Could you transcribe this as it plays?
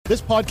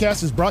This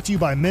podcast is brought to you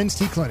by Men's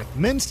T Clinic.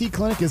 Men's T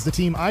Clinic is the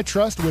team I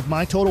trust with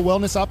my total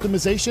wellness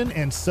optimization,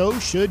 and so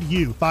should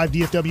you. 5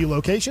 DFW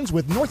locations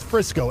with North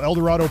Frisco,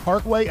 Eldorado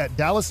Parkway at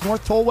Dallas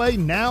North Tollway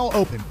now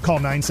open. Call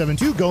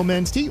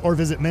 972-GO-MEN'S-T or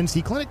visit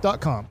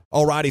mensteclinic.com.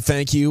 All righty,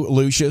 thank you,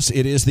 Lucius.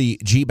 It is the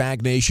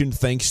G-Bag Nation,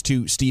 thanks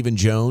to Stephen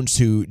Jones,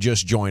 who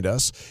just joined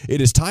us.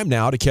 It is time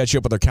now to catch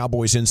up with our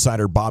Cowboys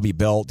insider, Bobby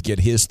Belt, get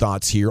his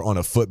thoughts here on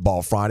a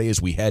Football Friday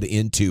as we head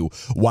into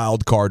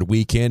Wild Card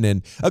Weekend.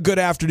 And a good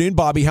afternoon,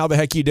 Bobby. How the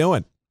heck you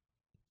doing?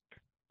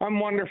 I'm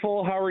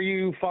wonderful. How are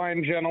you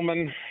fine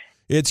gentlemen?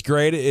 It's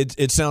great.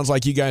 It sounds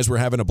like you guys were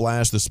having a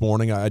blast this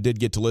morning. I did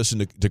get to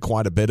listen to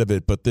quite a bit of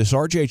it, but this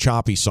RJ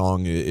Choppy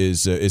song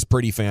is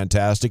pretty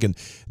fantastic, and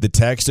the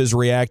text is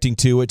reacting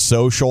to it.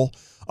 Social.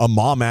 A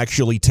mom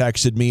actually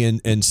texted me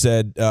and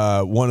said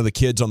one of the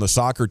kids on the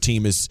soccer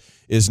team is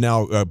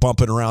now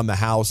bumping around the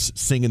house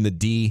singing the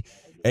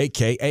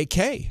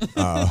D-A-K-A-K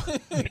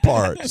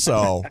part.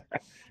 So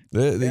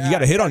you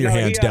got a hit on your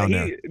hands down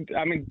there.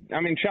 I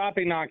mean,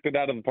 Choppy knocked it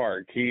out of the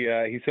park. He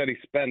said he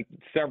spent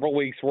several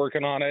weeks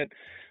working on it.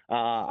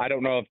 I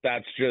don't know if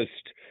that's just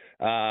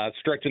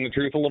stretching the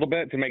truth a little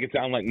bit to make it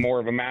sound like more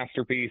of a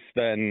masterpiece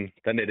than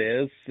it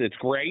is. It's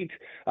great,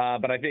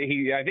 but I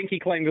think he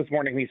claimed this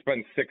morning he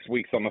spent 6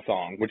 weeks on the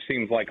song, which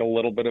seems like a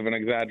little bit of an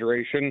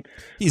exaggeration.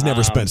 He's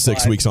never spent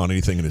 6 weeks on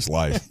anything in his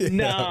life.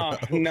 No.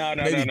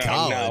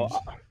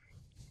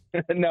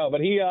 No,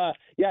 but he,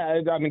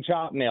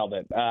 Chop nailed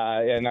it.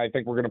 And I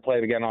think we're going to play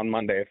it again on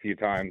Monday a few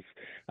times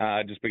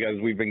just because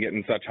we've been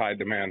getting such high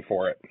demand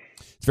for it.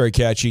 It's very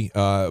catchy.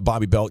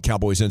 Bobby Belt,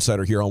 Cowboys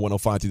Insider here on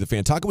 105 through the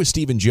Fan. Talking with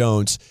Stephen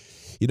Jones,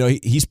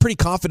 he's pretty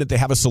confident they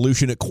have a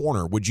solution at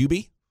corner. Would you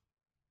be?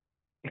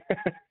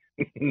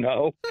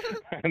 No,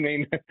 I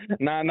mean,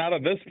 not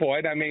at this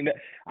point. I mean,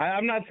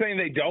 I'm not saying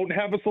they don't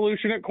have a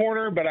solution at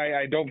corner, but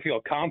I don't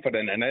feel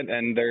confident in it.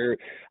 And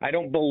I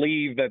don't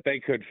believe that they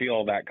could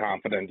feel that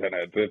confident in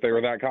it. If they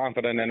were that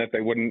confident in it,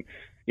 they wouldn't,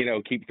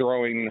 keep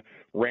throwing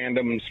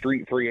random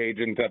street free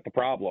agents at the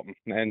problem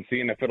and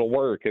seeing if it'll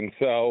work. And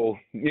so,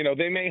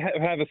 they may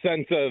have a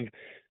sense of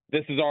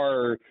this is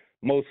our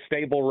most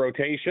stable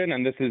rotation,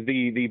 and this is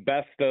the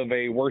best of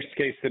a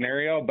worst-case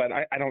scenario, but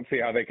I don't see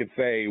how they could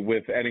say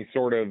with any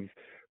sort of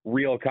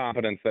real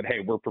confidence that, hey,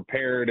 we're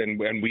prepared and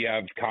we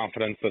have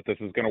confidence that this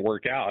is going to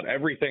work out.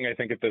 Everything, I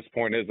think, at this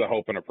point is a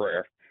hope and a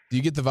prayer. Do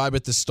you get the vibe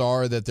at the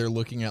Star that they're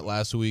looking at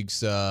last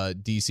week's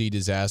D.C.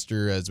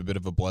 disaster as a bit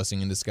of a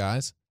blessing in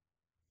disguise?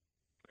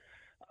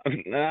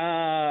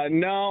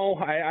 No,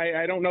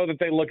 I don't know that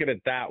they look at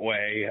it that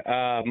way.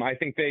 I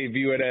think they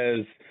view it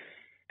as,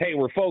 hey,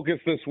 we're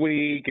focused this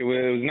week. It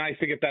was nice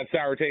to get that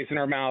sour taste in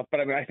our mouth.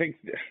 But I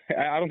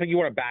don't think you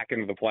want to back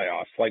into the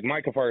playoffs. Like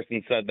Micah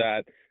Parsons said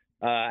that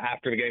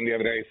after the game the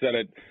other day, said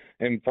it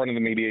in front of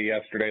the media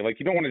yesterday. Like,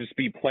 you don't want to just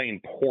be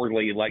playing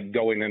poorly, like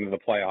going into the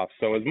playoffs.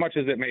 So as much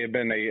as it may have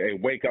been a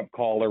wake-up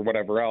call or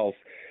whatever else,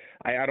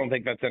 I don't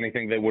think that's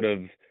anything they would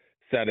have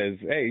said as,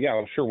 hey,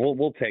 yeah, sure,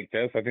 we'll take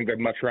this. I think they'd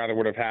much rather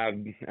would have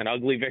had an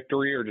ugly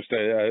victory or just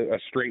a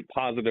straight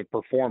positive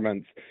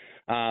performance.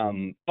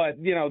 But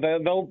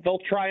they'll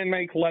try and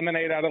make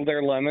lemonade out of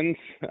their lemons,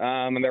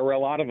 and there were a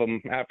lot of them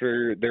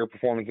after their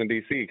performance in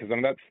DC. Because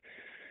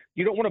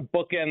you don't want to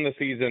bookend the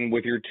season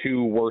with your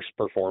two worst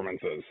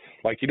performances.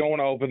 Like, you don't want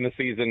to open the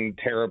season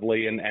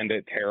terribly and end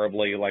it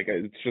terribly. Like,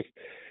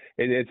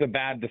 it's a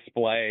bad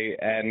display,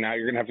 and now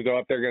you're gonna have to go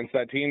up there against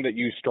that team that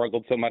you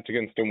struggled so much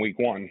against in week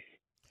one.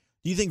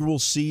 Do you think we'll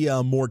see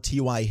more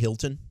T.Y.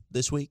 Hilton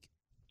this week?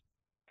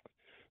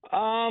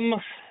 I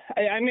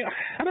mean,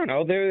 I don't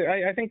know.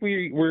 I think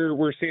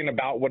we're seeing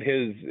about what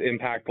his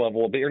impact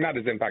level will be, or not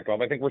his impact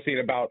level. I think we're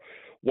seeing about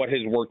what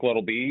his workload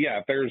will be. Yeah,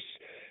 if there's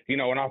an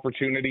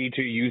opportunity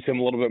to use him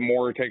a little bit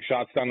more, take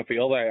shots down the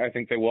field, I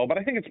think they will. But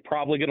I think it's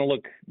probably going to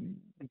look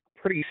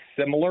pretty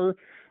similar,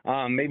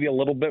 maybe a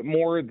little bit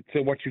more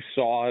to what you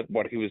saw,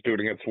 what he was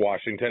doing against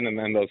Washington, and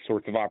then those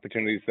sorts of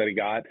opportunities that he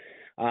got.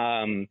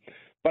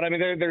 But, I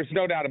mean, there's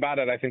no doubt about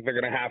it. I think they're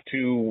going to have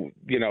to,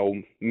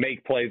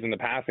 make plays in the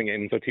passing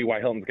game. So T.Y.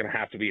 Hilton's going to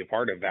have to be a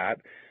part of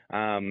that.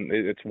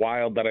 It's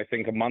wild that I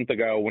think a month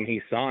ago when he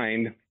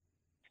signed,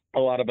 a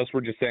lot of us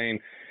were just saying,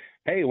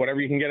 hey, whatever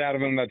you can get out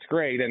of him, that's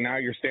great. And now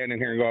you're standing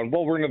here and going,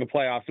 well, we're into the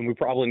playoffs and we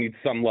probably need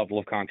some level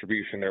of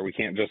contribution there. We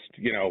can't just,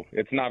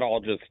 it's not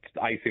all just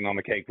icing on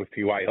the cake with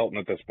T.Y. Hilton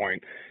at this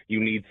point.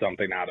 You need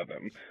something out of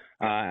him.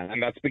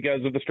 And that's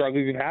because of the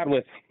struggles you've had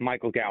with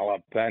Michael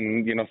Gallup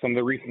and, some of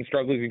the recent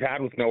struggles you've had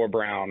with Noah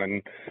Brown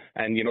and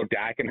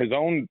Dak and his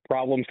own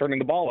problems turning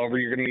the ball over.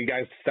 You're going to need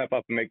guys to step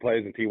up and make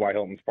plays, and T.Y.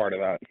 Hilton's part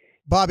of that.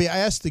 Bobby, I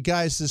asked the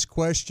guys this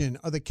question.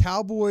 Are the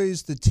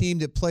Cowboys the team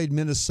that played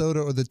Minnesota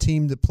or the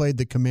team that played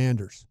the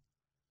Commanders?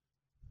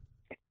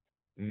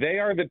 They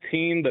are the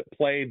team that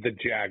played the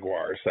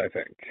Jaguars, I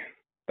think.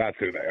 That's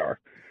who they are.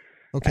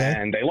 Okay.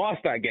 And they lost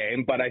that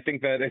game, but I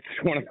think that it's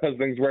one of those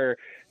things where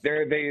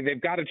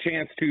they've got a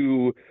chance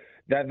to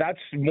that's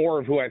more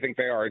of who I think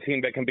they are, a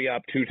team that can be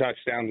up 2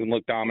 touchdowns and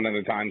look dominant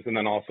at times, and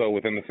then also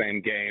within the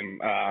same game,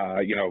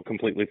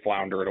 completely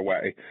flounder it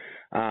away.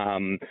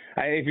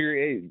 I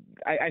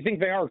think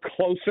they are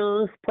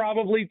closer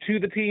probably to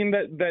the team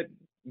that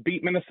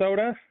beat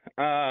Minnesota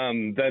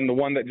than the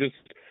one that just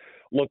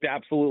looked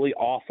absolutely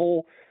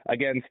awful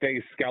against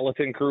a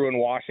skeleton crew in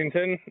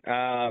Washington.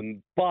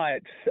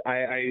 But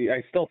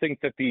I still think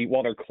that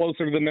while they're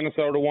closer to the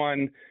Minnesota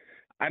one,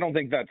 I don't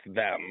think that's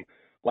them,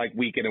 like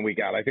week in and week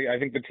out. I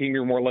think the team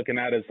you're more looking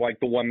at is like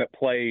the one that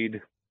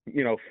played,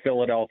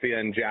 Philadelphia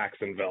and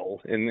Jacksonville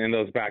in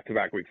those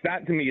back-to-back weeks.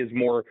 That to me is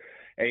more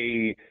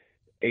a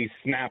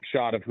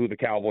snapshot of who the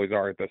Cowboys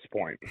are at this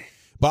point.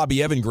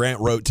 Bobby, Evan Grant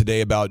wrote today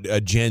about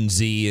Gen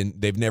Z, and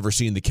they've never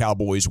seen the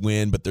Cowboys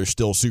win, but they're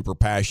still super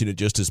passionate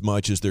just as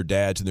much as their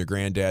dads and their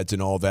granddads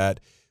and all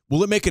that.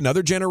 Will it make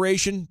another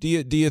generation? Do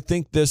you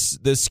think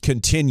this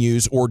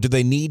continues, or do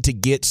they need to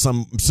get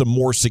some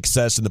more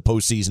success in the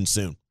postseason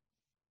soon?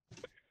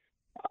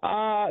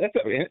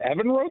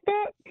 Evan wrote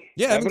that?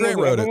 Yeah, Evan Grant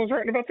wrote it. Evan was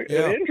writing about it.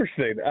 Yeah.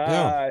 Interesting.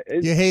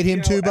 You hate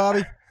him too,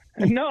 Bobby?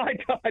 No, I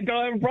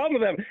don't have a problem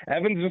with him.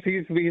 Evan's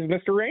he's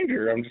Mr.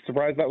 Ranger. I'm just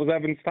surprised that was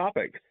Evan's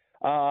topic.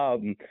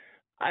 I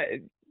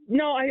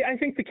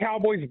think the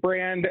Cowboys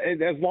brand,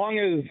 as long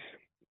as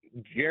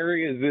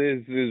Jerry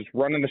is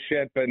running the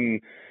ship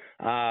and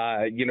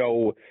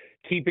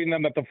keeping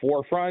them at the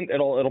forefront,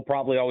 it'll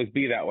probably always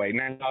be that way.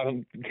 Now,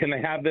 can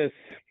they have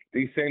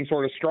these same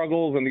sort of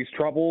struggles and these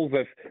troubles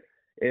if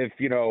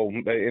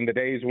in the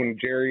days when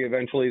Jerry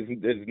eventually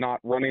is not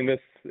running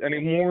this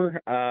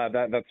anymore?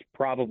 That's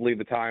probably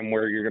the time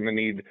where you're going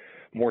to need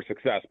more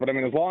success. But I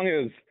mean, as long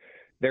as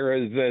they're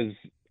as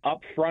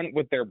upfront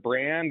with their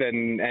brand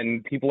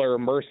and people are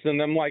immersed in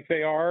them like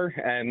they are,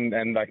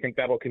 and I think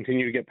that'll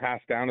continue to get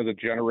passed down as a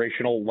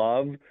generational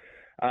love.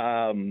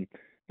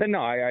 Then no,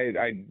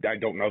 I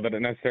don't know that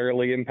it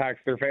necessarily impacts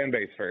their fan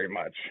base very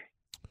much.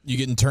 You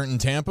getting turned in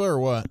Tampa or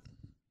what?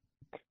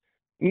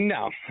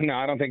 No,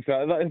 I don't think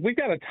so. If we've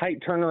got a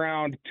tight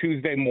turnaround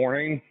Tuesday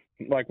morning,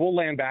 like we'll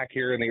land back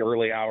here in the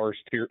early hours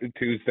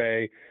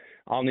Tuesday.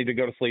 I'll need to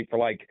go to sleep for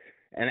like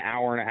an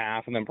hour and a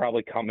half and then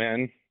probably come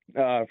in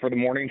for the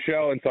morning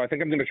show. And so I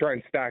think I'm going to try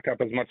and stack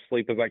up as much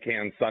sleep as I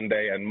can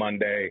Sunday and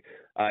Monday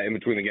in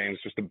between the games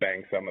just to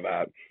bank some of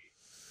that.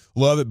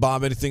 Love it,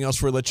 Bob. Anything else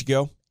before I let you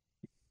go?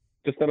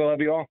 Just that I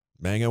love you all.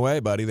 Bang away,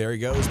 buddy. There he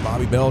goes.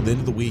 Bobby Bell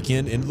into the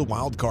weekend, into the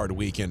wild card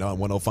weekend on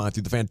 105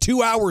 through the Fan.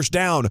 2 hours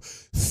down,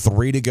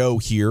 3 to go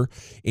here.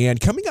 And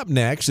coming up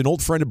next, an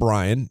old friend of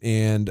Brian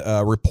and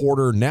a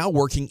reporter now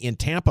working in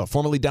Tampa,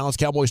 formerly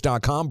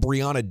DallasCowboys.com,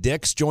 Brianna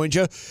Dix joins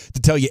you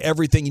to tell you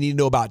everything you need to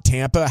know about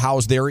Tampa.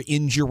 How's their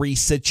injury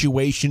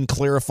situation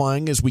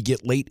clarifying as we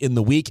get late in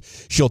the week?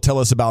 She'll tell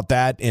us about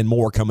that and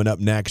more coming up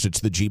next. It's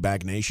the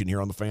G-Bag Nation here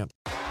on the Fan.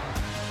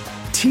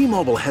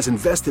 T-Mobile has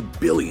invested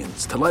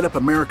billions to light up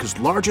America's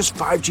largest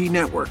 5G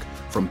network,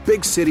 from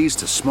big cities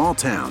to small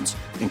towns,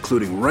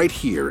 including right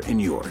here in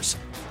yours.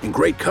 And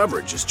great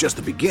coverage is just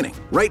the beginning.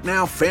 Right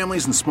now,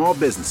 families and small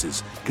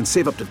businesses can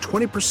save up to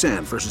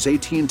 20% versus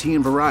AT&T and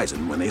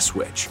Verizon when they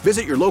switch.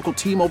 Visit your local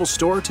T-Mobile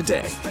store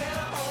today.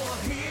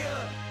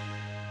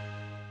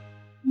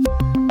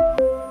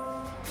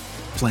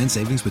 Plan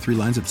savings with 3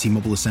 lines of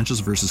T-Mobile Essentials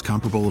versus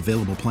comparable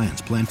available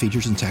plans. Plan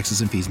features and taxes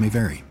and fees may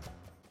vary.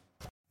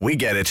 We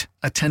get it.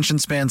 Attention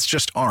spans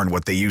just aren't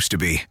what they used to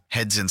be.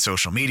 Heads in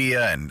social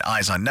media and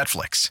eyes on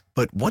Netflix.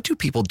 But what do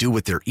people do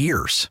with their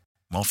ears?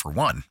 Well, for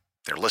one,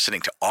 they're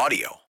listening to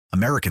audio.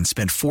 Americans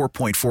spend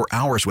 4.4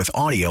 hours with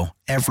audio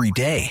every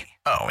day.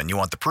 Oh, and you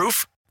want the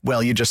proof?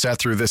 Well, you just sat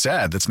through this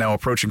ad that's now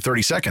approaching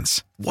 30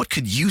 seconds. What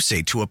could you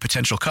say to a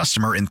potential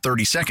customer in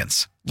 30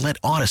 seconds? Let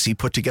Odyssey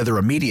put together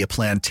a media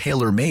plan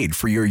tailor-made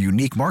for your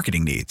unique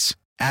marketing needs.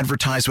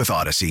 Advertise with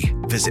Odyssey.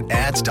 Visit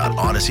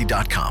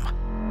ads.odyssey.com.